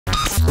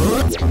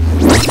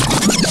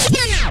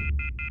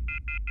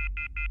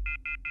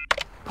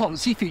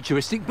Poncy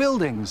futuristic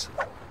buildings.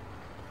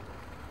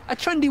 A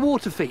trendy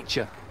water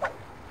feature.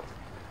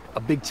 A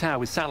big tower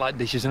with satellite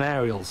dishes and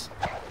aerials.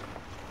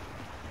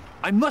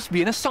 I must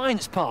be in a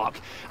science park,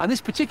 and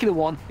this particular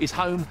one is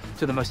home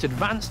to the most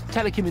advanced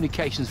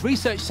telecommunications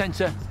research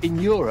centre in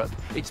Europe.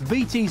 It's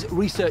BT's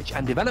Research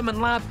and Development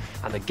Lab,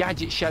 and the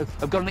Gadget Show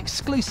have got an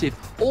exclusive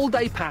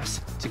all-day pass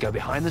to go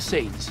behind the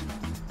scenes.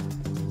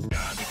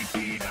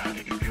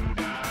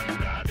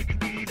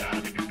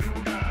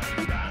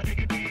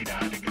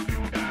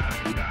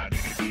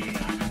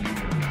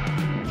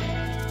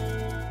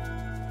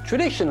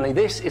 Traditionally,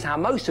 this is how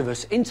most of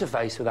us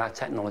interface with our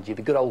technology,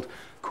 the good old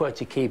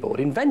QWERTY keyboard,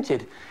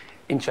 invented,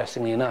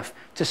 interestingly enough,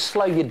 to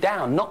slow you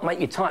down, not make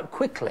you type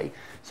quickly,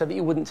 so that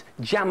you wouldn't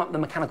jam up the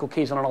mechanical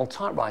keys on an old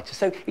typewriter.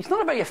 So it's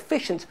not a very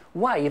efficient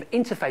way of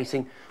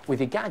interfacing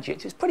with your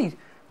gadgets. It's pretty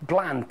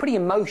bland, pretty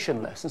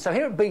emotionless. And so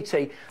here at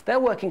BT, they're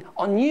working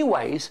on new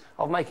ways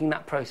of making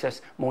that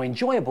process more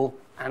enjoyable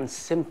and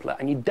simpler.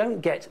 And you don't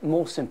get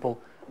more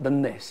simple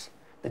than this.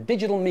 The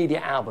digital media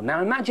album.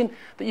 Now imagine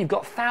that you've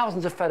got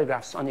thousands of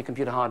photographs on your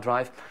computer hard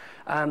drive,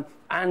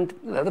 and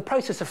the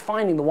process of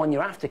finding the one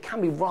you're after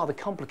can be rather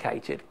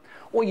complicated.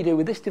 All you do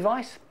with this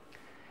device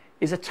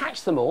is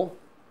attach them all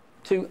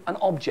to an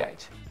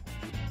object.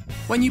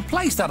 When you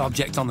place that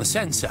object on the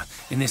sensor,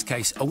 in this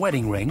case a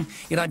wedding ring,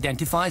 it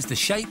identifies the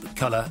shape,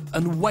 colour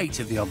and weight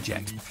of the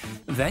object.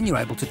 Then you're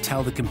able to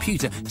tell the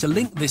computer to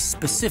link this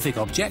specific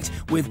object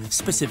with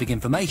specific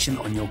information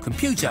on your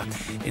computer,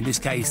 in this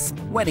case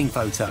wedding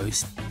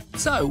photos.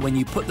 So when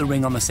you put the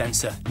ring on the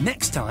sensor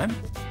next time,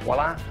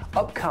 voila,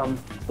 up come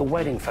the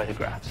wedding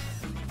photographs.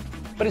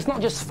 But it's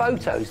not just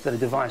photos that a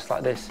device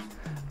like this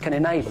can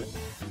enable.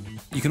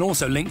 You can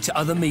also link to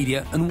other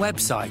media and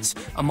websites.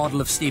 A model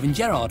of Steven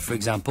Gerrard, for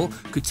example,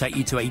 could take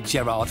you to a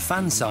Gerrard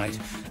fan site.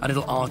 A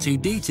little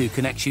R2-D2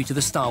 connects you to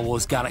the Star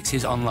Wars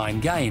Galaxies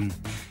online game.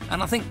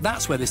 And I think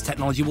that's where this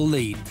technology will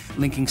lead,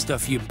 linking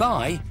stuff you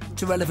buy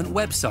to relevant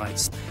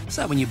websites.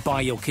 So when you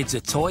buy your kids a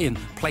toy and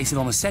place it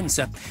on a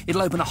sensor,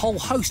 it'll open a whole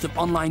host of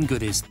online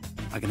goodies.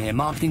 I can hear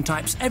marketing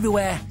types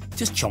everywhere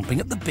just chomping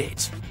at the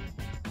bit.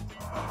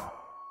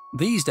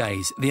 These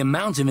days, the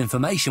amount of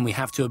information we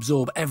have to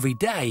absorb every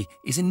day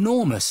is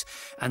enormous,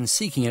 and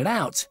seeking it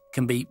out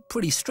can be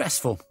pretty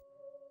stressful.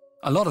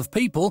 A lot of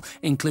people,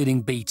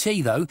 including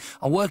BT though,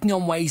 are working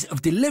on ways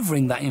of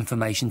delivering that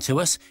information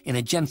to us in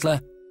a gentler,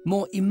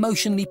 more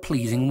emotionally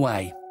pleasing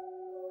way.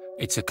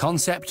 It's a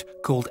concept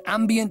called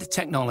ambient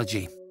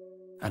technology,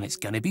 and it's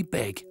going to be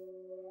big.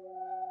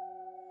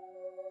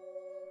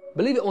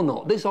 Believe it or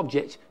not, this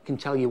object can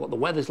tell you what the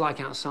weather's like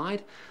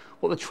outside,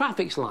 what the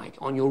traffic's like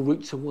on your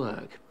route to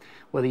work,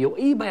 whether your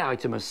eBay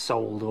item has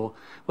sold or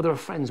whether a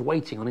friend's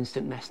waiting on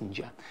instant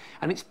messenger.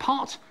 And it's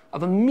part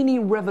of a mini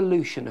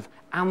revolution of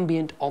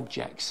ambient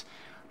objects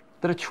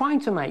that are trying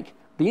to make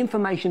the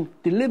information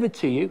delivered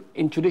to you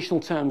in traditional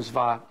terms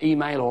via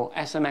email or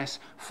SMS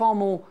far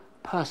more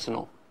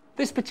personal.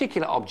 This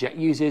particular object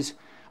uses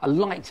a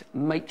light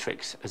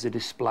matrix as a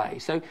display.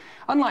 So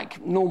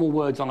unlike normal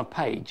words on a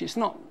page, it's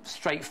not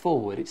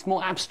straightforward, it's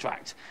more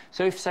abstract.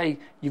 So if, say,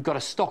 you've got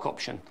a stock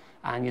option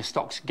and your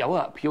stocks go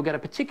up, you'll get a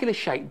particular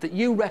shape that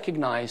you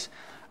recognise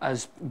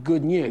as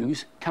good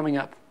news coming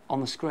up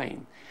on the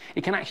screen.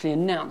 It can actually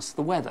announce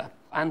the weather.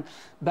 And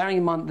bearing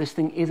in mind that this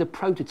thing is a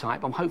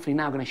prototype, I'm hopefully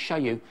now going to show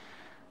you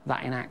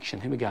that in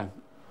action. Here we go.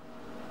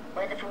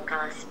 Weather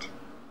forecast.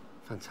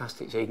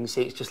 Fantastic. So you can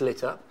see it's just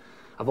lit up.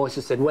 A voice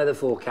has said weather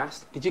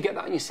forecast. Did you get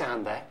that on your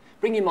sound there?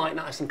 Bring your mic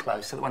nice and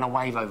close so that when I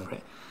wave over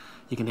it,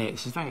 you can hear it.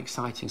 This is very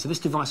exciting. So this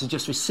device has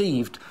just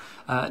received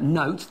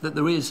note that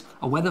there is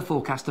a weather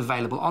forecast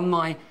available on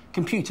my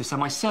computer, so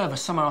my server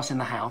somewhere else in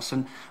the house,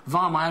 and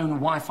via my own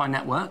Wi-Fi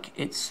network,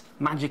 it's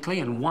magically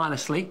and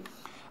wirelessly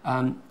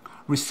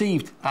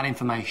received that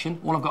information.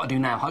 All I've got to do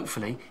now,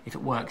 hopefully, if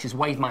it works, is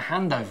wave my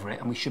hand over it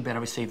and we should be able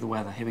to receive the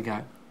weather. Here we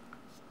go.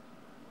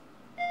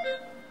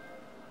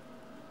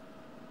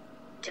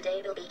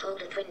 Today will be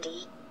cold and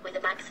windy, with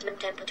a maximum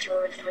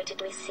temperature of 3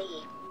 degrees C.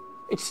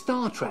 It's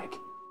Star Trek.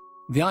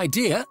 The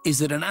idea is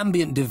that an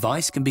ambient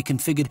device can be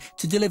configured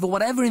to deliver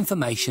whatever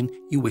information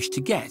you wish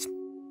to get.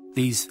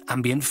 These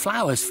ambient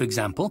flowers, for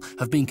example,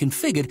 have been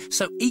configured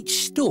so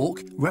each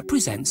stalk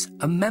represents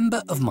a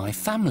member of my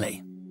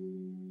family.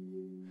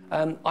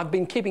 I've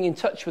been keeping in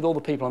touch with all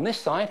the people on this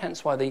side,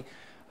 hence why the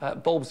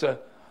bulbs are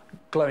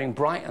glowing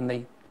bright and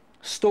the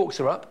stalks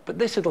are up. But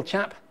this little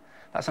chap,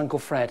 that's Uncle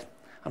Fred.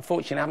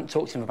 Unfortunately, I haven't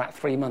talked to him for about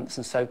 3 months,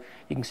 and so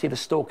you can see the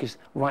stalk is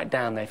right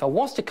down there. If I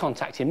was to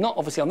contact him, not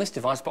obviously on this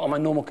device, but on my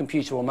normal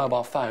computer or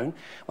mobile phone,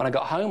 when I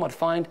got home, I'd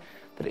find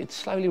that it's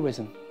slowly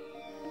risen.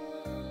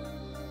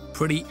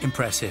 Pretty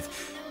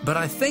impressive. But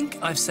I think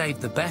I've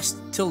saved the best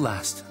till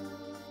last.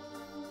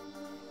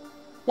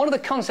 One of the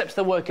concepts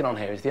they're working on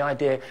here is the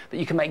idea that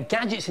you can make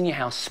gadgets in your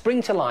house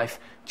spring to life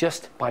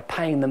just by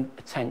paying them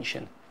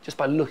attention, just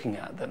by looking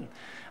at them.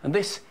 And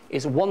this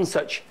is one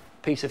such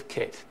piece of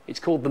kit. It's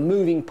called the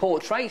moving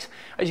portrait.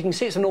 As you can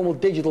see, it's a normal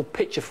digital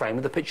picture frame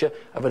with a picture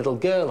of a little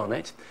girl on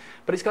it,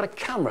 but it's got a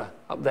camera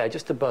up there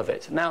just above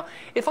it. Now,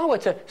 if I were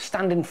to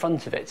stand in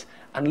front of it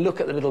and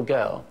look at the little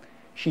girl,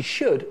 she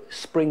should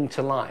spring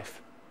to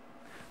life.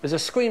 There's a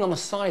screen on the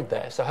side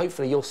there, so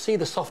hopefully you'll see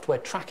the software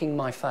tracking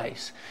my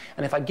face,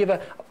 and if I give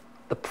her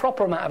the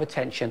proper amount of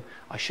attention,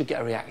 I should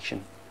get a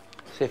reaction.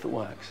 See if it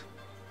works.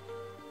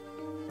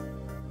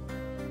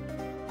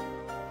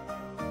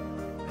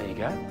 There you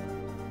go.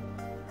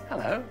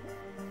 Hello.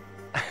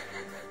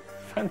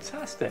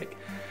 Fantastic.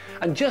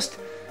 And just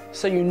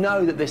so you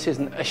know that this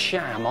isn't a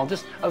sham, I'll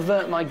just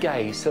avert my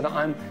gaze so that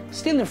I'm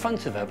still in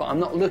front of her, but I'm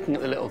not looking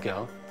at the little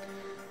girl.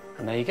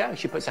 And there you go.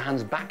 She puts her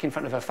hands back in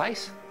front of her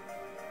face.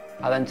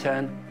 I then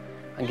turn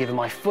and give her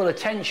my full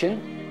attention.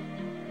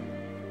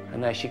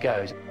 And there she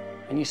goes.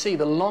 And you see,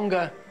 the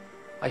longer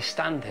I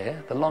stand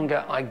here, the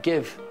longer I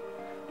give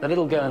the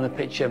little girl in the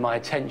picture my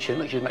attention,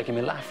 look, she's making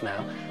me laugh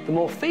now, the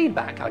more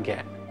feedback I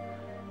get.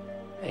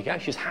 There you go,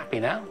 she's happy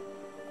now.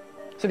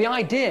 So the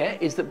idea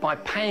is that by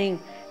paying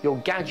your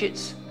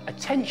gadgets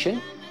attention,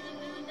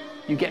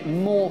 you get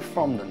more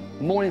from them,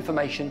 more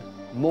information,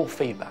 more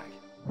feedback.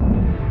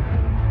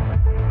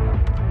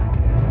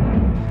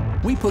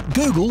 We put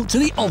Google to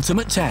the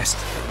ultimate test.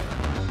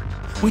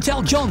 We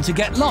tell John to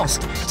get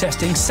lost,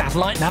 testing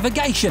satellite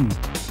navigation.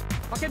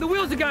 Okay, the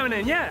wheels are going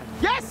in, yeah?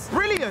 Yes,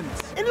 brilliant.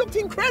 It looked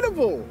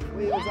incredible.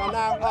 Wheels are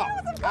now up,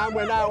 and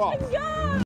we're now off.